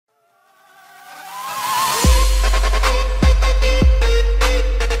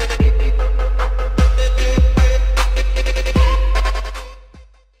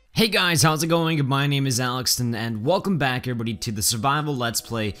Hey guys, how's it going? My name is Alxton, and welcome back everybody to the Survival Let's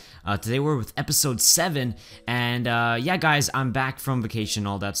Play. Today we're with episode 7, and yeah guys, I'm back from vacation,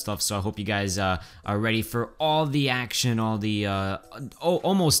 all that stuff, so I hope you guys are ready for all the action, all the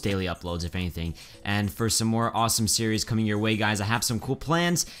almost daily uploads if anything, and for some more awesome series coming your way guys. I have some cool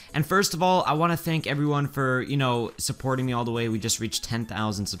plans, and first of all, I want to thank everyone for, you know, supporting me all the way. We just reached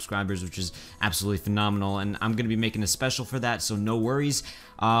 10,000 subscribers, which is absolutely phenomenal, and I'm going to be making a special for that, so no worries.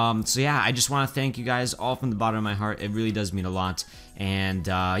 So yeah, I just want to thank you guys all from the bottom of my heart. It really does mean a lot. And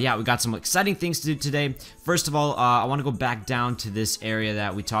yeah, we got some exciting things to do today. First of all, I want to go back down to this area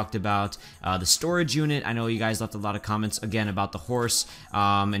that we talked about, the storage unit. I know you guys left a lot of comments again about the horse,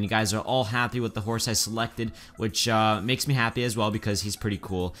 and you guys are all happy with the horse I selected, which makes me happy as well because he's pretty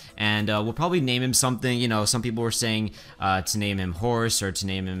cool. And we'll probably name him something. You know, some people were saying to name him Horse or to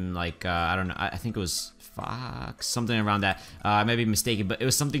name him like I don't know. I think it was Fox, something around that. I might be mistaken, but it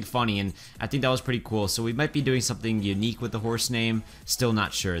was something funny, and I think that was pretty cool. So we might be doing something unique with the horse name. Still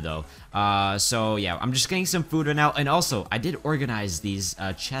not sure though. So yeah, I'm just getting some food right now, and also I did organize these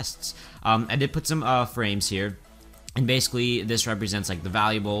chests. I did put some frames here. And basically, this represents like the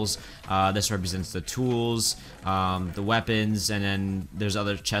valuables, this represents the tools, the weapons, and then there's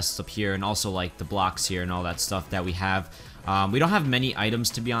other chests up here, and also like the blocks here and all that stuff that we have. We don't have many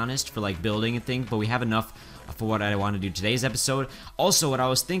items, to be honest, for like building and things, but we have enough for what I want to do today's episode. Also, what I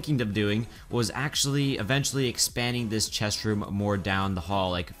was thinking of doing was actually eventually expanding this chest room more down the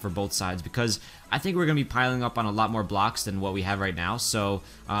hall, like for both sides, because I think we're going to be piling up on a lot more blocks than what we have right now. So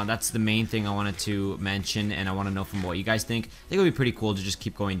that's the main thing I wanted to mention, and I want to know from what you guys think. I think it would be pretty cool to just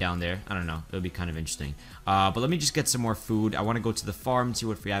keep going down there. I don't know, it would be kind of interesting. But let me just get some more food. I want to go to the farm, see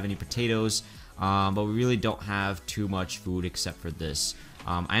if we have any potatoes, but we really don't have too much food except for this.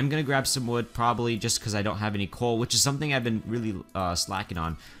 I'm gonna grab some wood, probably just because I don't have any coal, which is something I've been really slacking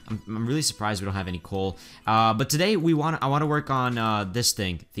on. I'm really surprised we don't have any coal. But today I want to work on this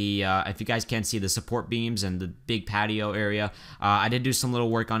thing. The if you guys can't see, the support beams and the big patio area. I did do some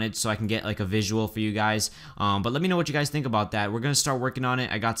little work on it so I can get like a visual for you guys. But let me know what you guys think about that. We're gonna start working on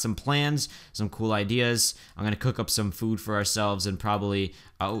it. I got some plans, some cool ideas. I'm gonna cook up some food for ourselves and probably.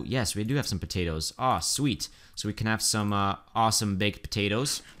 Oh yes, we do have some potatoes. Oh sweet. So we can have some awesome baked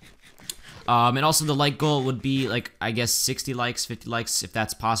potatoes. And also the like goal would be like, I guess 60 likes, 50 likes if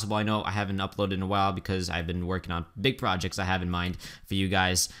that's possible. I know I haven't uploaded in a while because I've been working on big projects I have in mind for you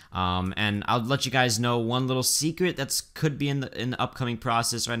guys. And I'll let you guys know one little secret that's could be in the upcoming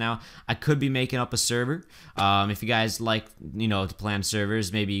process right now. I could be making up a server. If you guys like, you know, to plan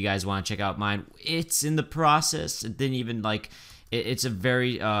servers, maybe you guys want to check out mine. It's in the process. It didn't even like... It's a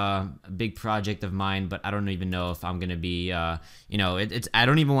very big project of mine, but I don't even know if I'm gonna be, you know, I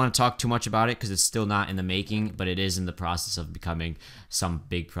don't even want to talk too much about it because it's still not in the making, but it is in the process of becoming some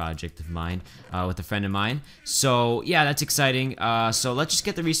big project of mine with a friend of mine. So yeah, that's exciting. So let's just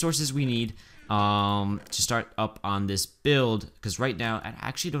get the resources we need to start up on this build, because right now I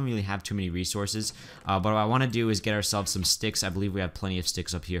actually don't really have too many resources, but what I want to do is get ourselves some sticks. I believe we have plenty of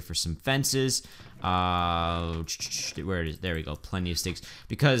sticks up here for some fences. Where it is, there we go, plenty of sticks,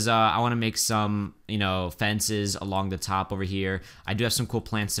 because I want to make some, you know, fences along the top over here. I do have some cool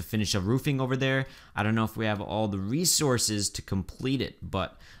plans to finish a roofing over there. I don't know if we have all the resources to complete it,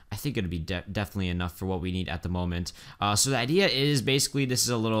 but I think it'll be definitely enough for what we need at the moment. So the idea is basically this is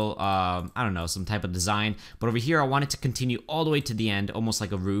a little, I don't know, some type of design. But over here, I want it to continue all the way to the end, almost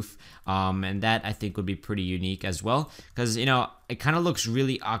like a roof. And that I think would be pretty unique as well. Because, you know, it kind of looks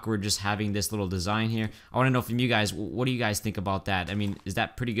really awkward just having this little design here. I want to know from you guys, what do you guys think about that? I mean, is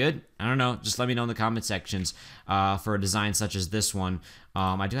that pretty good? I don't know. Just let me know in the comment sections for a design such as this one.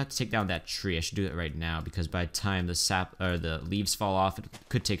 I do have to take down that tree. I should do it right now because by the time the sap or the leaves fall off, it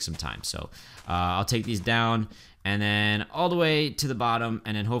could take some time. So I'll take these down and then all the way to the bottom,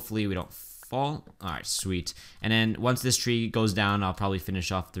 and then hopefully we don't fall. All right, sweet. And then once this tree goes down, I'll probably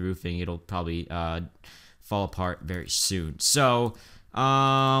finish off the roofing. It'll probably fall apart very soon. So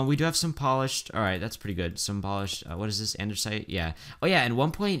we do have some polished. All right, that's pretty good. Some polished. What is this, andesite? Yeah. Oh yeah, and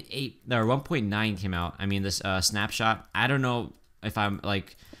 1.8 or 1.9 came out. I mean, this snapshot. I don't know if I'm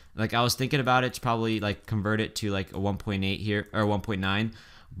like I was thinking about it to probably like convert it to like a 1.8 here or 1.9,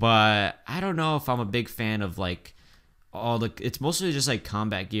 but I don't know if I'm a big fan of like all the. It's mostly just like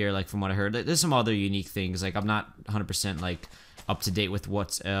combat gear, like from what I heard. There's some other unique things. Like I'm not 100% like up to date with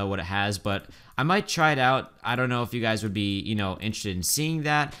what it has, but I might try it out. I don't know if you guys would be, you know, interested in seeing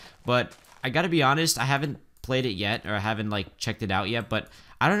that, but I gotta be honest, I haven't played it yet, or I haven't like checked it out yet, but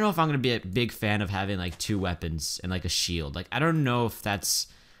I don't know if I'm gonna be a big fan of having like 2 weapons and like a shield. Like I don't know if that's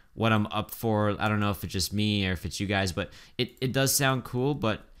what I'm up for. I don't know if it's just me or if it's you guys, but it does sound cool,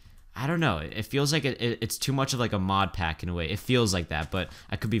 but I don't know. It feels like it's too much of like a mod pack in a way. It feels like that, but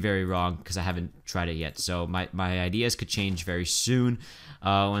I could be very wrong because I haven't tried it yet. So my ideas could change very soon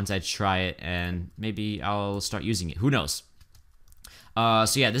once I try it, and maybe I'll start using it. Who knows?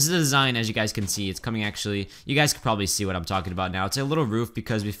 So yeah, this is the design. As you guys can see, it's coming actually. You guys could probably see what I'm talking about now. It's a little roof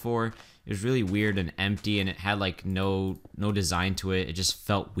because before it was really weird and empty, and it had like no design to it. It just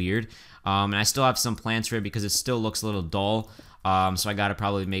felt weird. And I still have some plans for it because it still looks a little dull. So I gotta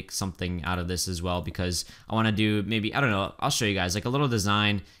probably make something out of this as well because I want to do maybe, I don't know, I'll show you guys like a little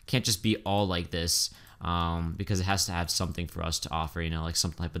design. Can't just be all like this because it has to have something for us to offer, you know, like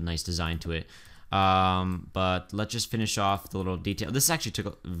some type of nice design to it. But let's just finish off the little detail. This actually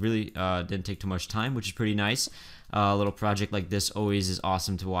took really didn't take too much time, which is pretty nice. A little project like this always is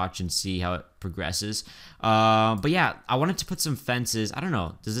awesome to watch and see how it progresses. But yeah, I wanted to put some fences. I don't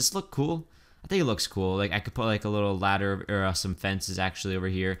know, does this look cool? I think it looks cool. Like I could put like a little ladder or some fences actually over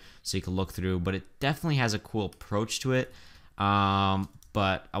here so you can look through, but it definitely has a cool approach to it.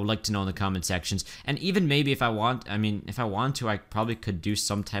 But I would like to know in the comment sections. And even maybe if I want, if I want to, I probably could do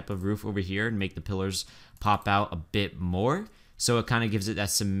some type of roof over here and make the pillars pop out a bit more. So it kind of gives it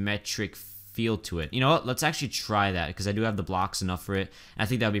that symmetric feel to it. You know what? Let's actually try that because I do have the blocks enough for it. And I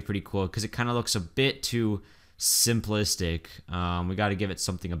think that would be pretty cool because it kind of looks a bit too simplistic. We got to give it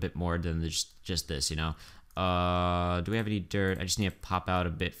something a bit more than just this, you know. Do we have any dirt? I just need to pop out a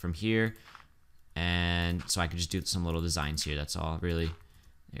bit from here. And so I could just do some little designs here. That's all, really.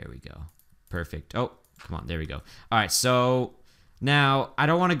 There we go. Perfect. Oh, come on. There we go. All right, so now I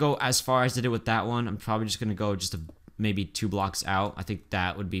don't want to go as far as I did with that one. I'm probably just going to go just maybe 2 blocks out. I think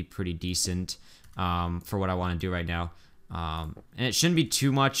that would be pretty decent for what I want to do right now. And it shouldn't be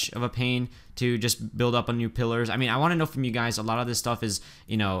too much of a pain to just build up on new pillars. I mean, I want to know from you guys. A lot of this stuff is,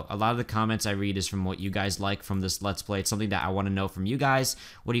 you know, a lot of the comments I read is from what you guys like from this Let's Play. It's something that I want to know from you guys.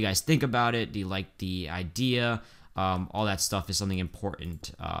 What do you guys think about it? Do you like the idea? All that stuff is something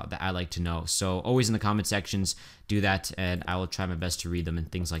important that I like to know. So always in the comment sections, do that, and I will try my best to read them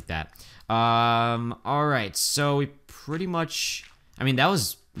and things like that. All right, so we pretty much, I mean, that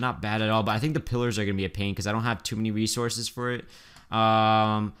was not bad at all, but I think the pillars are going to be a pain because I don't have too many resources for it.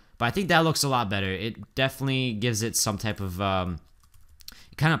 But I think that looks a lot better. It definitely gives it some type of,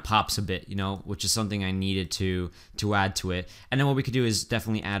 it kind of pops a bit, you know, which is something I needed to add to it. And then what we could do is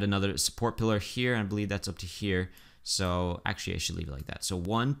definitely add another support pillar here. I believe that's up to here. So actually I should leave it like that. So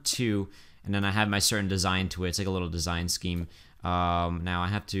 1, 2, and then I have my certain design to it. It's like a little design scheme. Now I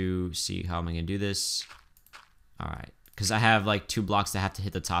have to see how am I going to do this. All right. Because I have like 2 blocks that have to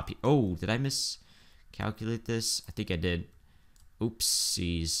hit the top here. Oh, did I miscalculate this? I think I did.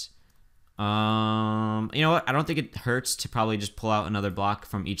 Oopsies. You know what? I don't think it hurts to probably just pull out another block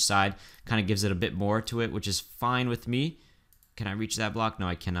from each side. Kind of gives it a bit more to it, which is fine with me. Can I reach that block? No,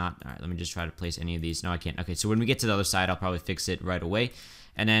 I cannot. All right, let me just try to place any of these. No, I can't. Okay, so when we get to the other side, I'll probably fix it right away.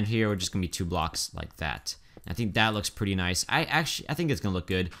 And then here, we're just going to be 2 blocks like that. I think that looks pretty nice. I think it's going to look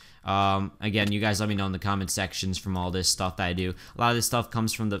good. Again, you guys let me know in the comment sections from all this stuff that I do. A lot of this stuff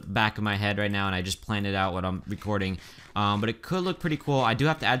comes from the back of my head right now, and I just planned it out when I'm recording. But it could look pretty cool. I do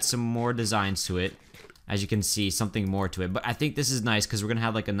have to add some more designs to it. As you can see, something more to it. But I think this is nice because we're going to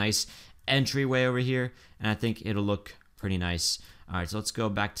have like a nice entryway over here, and I think it'll look pretty nice. All right, so let's go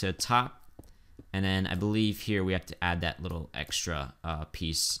back to top. And then I believe here we have to add that little extra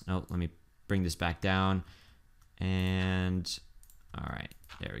piece. Oh, let me bring this back down. And all right,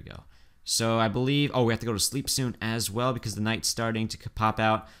 there we go. So I believe, oh, we have to go to sleep soon as well because the night's starting to pop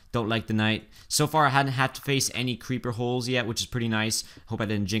out. Don't like the night. So far, I hadn't had to face any creeper holes yet, which is pretty nice. Hope I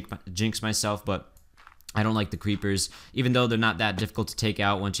didn't jinx myself, but I don't like the creepers, even though they're not that difficult to take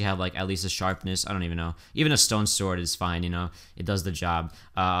out once you have like at least a sharpness. I don't even know. Even a stone sword is fine, you know. It does the job.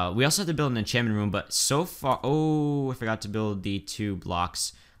 We also have to build an enchantment room, but so far, oh, I forgot to build the 2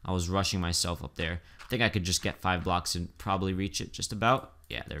 blocks. I was rushing myself up there. I think I could just get 5 blocks and probably reach it just about.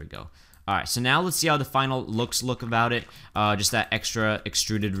 Yeah, there we go. All right, so now let's see how the final look about it. Just that extra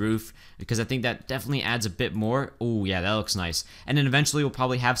extruded roof, because I think that definitely adds a bit more. Oh, yeah, that looks nice. And then eventually we'll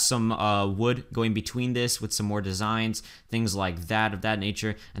probably have some wood going between this with some more designs, things like that, of that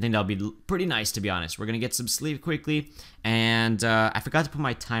nature. I think that'll be pretty nice, to be honest. We're going to get some sleep quickly. And I forgot to put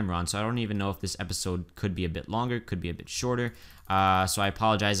my timer on, so I don't even know if this episode could be a bit longer, could be a bit shorter. So I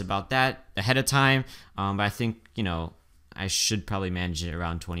apologize about that ahead of time. But I think, you know, I should probably manage it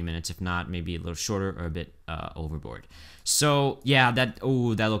around 20 minutes. If not, maybe a little shorter or a bit overboard. So yeah, that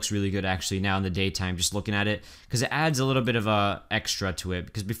looks really good actually now in the daytime, just looking at it, because it adds a little bit of a extra to it,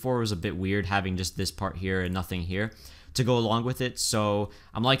 because before it was a bit weird having just this part here and nothing here to go along with it. So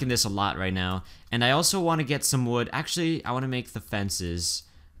I'm liking this a lot right now. And I also want to get some wood. Actually, I want to make the fences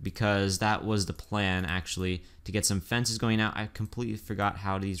because that was the plan, actually, to get some fences going out. I completely forgot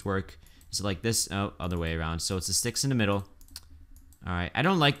how these work. Is it like this? Oh, other way around. So it's the sticks in the middle. Alright, I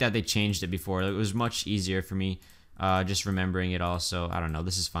don't like that they changed it before. It was much easier for me just remembering it all. So I don't know.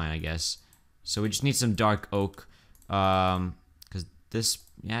 This is fine, I guess. So we just need some dark oak. Because this,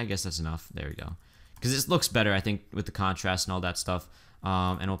 yeah, I guess that's enough. There we go. Because this looks better, I think, with the contrast and all that stuff.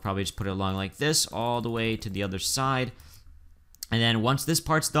 And we'll probably just put it along like this all the way to the other side. And then once this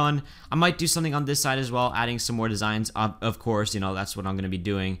part's done, I might do something on this side as well, adding some more designs. Of course, you know, that's what I'm going to be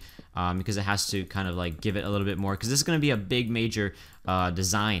doing because it has to kind of like give it a little bit more, because this is going to be a big major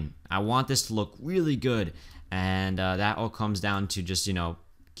design. I want this to look really good, and that all comes down to just, you know,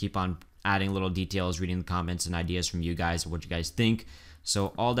 keep on adding little details, reading the comments and ideas from you guys, what you guys think.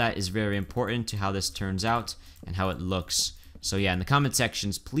 So all that is very important to how this turns out and how it looks. So yeah, in the comment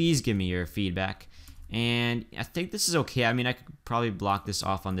sections, please give me your feedback. And I think this is okay. I mean, I could probably block this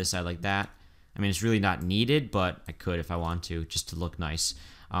off on this side like that. I mean, it's really not needed, but I could if I want to, just to look nice.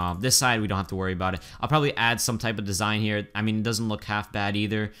 This side, we don't have to worry about it. I'll probably add some type of design here. I mean, it doesn't look half bad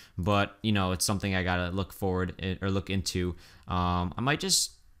either, but, you know, it's something I gotta look forward or look into. I might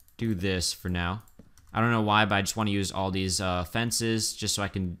just do this for now. I don't know why, but I just want to use all these fences just so I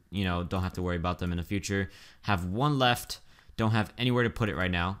can, you know, don't have to worry about them in the future. Have one left. Don't have anywhere to put it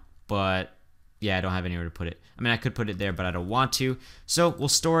right now, but yeah, I don't have anywhere to put it. I mean, I could put it there, but I don't want to. So we'll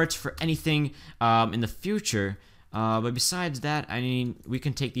store it for anything in the future. But besides that, I mean, we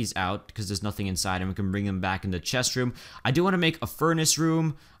can take these out because there's nothing inside, and we can bring them back in the chest room. I do want to make a furnace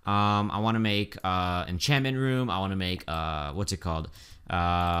room. I want to make enchantment room. I want to make what's it called?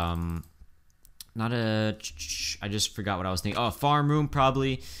 Not a... I just forgot what I was thinking. Oh, a farm room,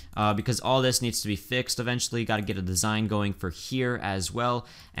 probably. Because all this needs to be fixed eventually. Got to get a design going for here as well.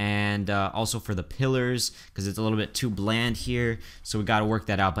 And also for the pillars, because it's a little bit too bland here. So we got to work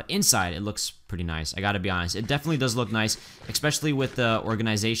that out. But inside, it looks pretty nice. I got to be honest. It definitely does look nice. Especially with the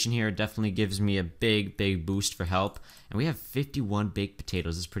organization here. It definitely gives me a big, big boost for help. And we have 51 baked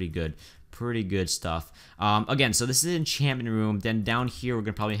potatoes. That's pretty good. Pretty good stuff. Again, so this is an enchantment room. Then down here, we're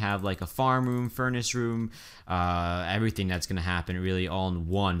gonna probably have like a farm room, furnace room, everything that's gonna happen really all in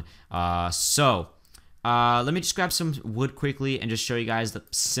one. Let me just grab some wood quickly and just show you guys the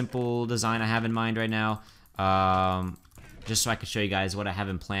simple design I have in mind right now. Just so I can show you guys what I have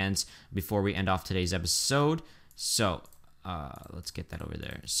in plans before we end off today's episode. So let's get that over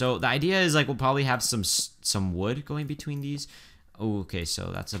there. So the idea is like we'll probably have some wood going between these. Oh, okay,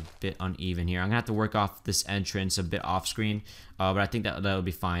 so that's a bit uneven here. I'm gonna have to work off this entrance a bit off screen, but I think that'll be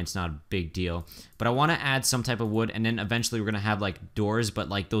fine. It's not a big deal. But I want to add some type of wood, and then eventually we're gonna have like doors, but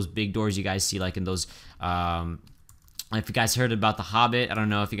like those big doors you guys see like in those if you guys heard about The Hobbit, I don't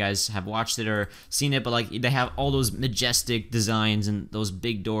know if you guys have watched it or seen it, but like they have all those majestic designs and those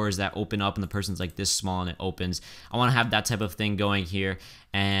big doors that open up and the person's like this small and it opens. I want to have that type of thing going here.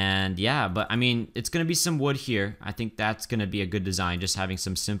 And yeah, but I mean, it's going to be some wood here. I think that's going to be a good design, just having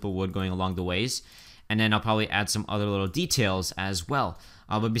some simple wood going along the ways. And then I'll probably add some other little details as well.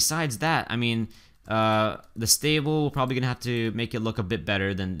 But besides that, I mean, the stable, we're probably going to have to make it look a bit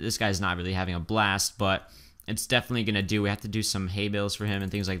better than this guy's not really having a blast, but it's definitely going to do. We have to do some hay bales for him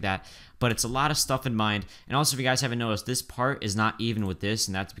and things like that. But it's a lot of stuff in mind. And also, if you guys haven't noticed, this part is not even with this.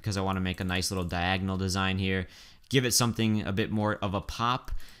 And that's because I want to make a nice little diagonal design here. Give it something a bit more of a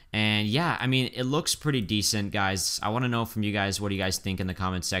pop. And yeah, I mean, it looks pretty decent, guys. I want to know from you guys, what do you guys think in the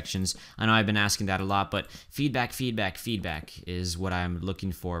comment sections? I know I've been asking that a lot, but feedback is what I'm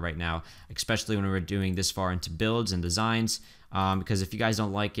looking for right now. Especially when we're doing this far into builds and designs. Because if you guys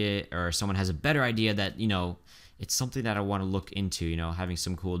don't like it, or someone has a better idea that, you know, it's something that I want to look into, you know, having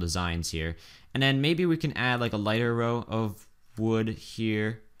some cool designs here. And then maybe we can add like a lighter row of wood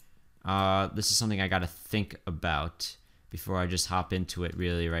here. This is something I got to think about before I just hop into it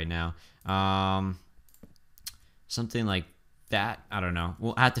really right now. Something like that. I don't know.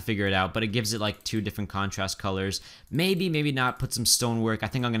 We'll have to figure it out, but it gives it like 2 different contrast colors. Maybe not. Put some stonework. I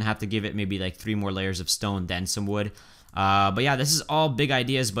think I'm going to have to give it maybe like 3 more layers of stone, then some wood. But yeah, this is all big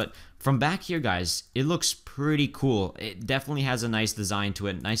ideas, but from back here, guys, it looks pretty cool. It definitely has a nice design to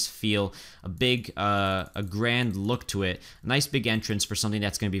it, nice feel, a big, a grand look to it, nice big entrance for something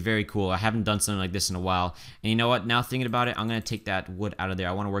that's going to be very cool. I haven't done something like this in a while, and you know what, now thinking about it, I'm going to take that wood out of there.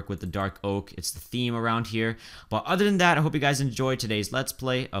 I want to work with the dark oak. It's the theme around here. But other than that, I hope you guys enjoyed today's Let's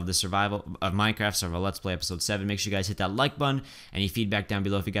Play of the Survival of Minecraft Survival Let's Play Episode 7. Make sure you guys hit that like button. Any feedback down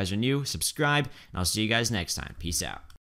below if you guys are new, subscribe, and I'll see you guys next time. Peace out.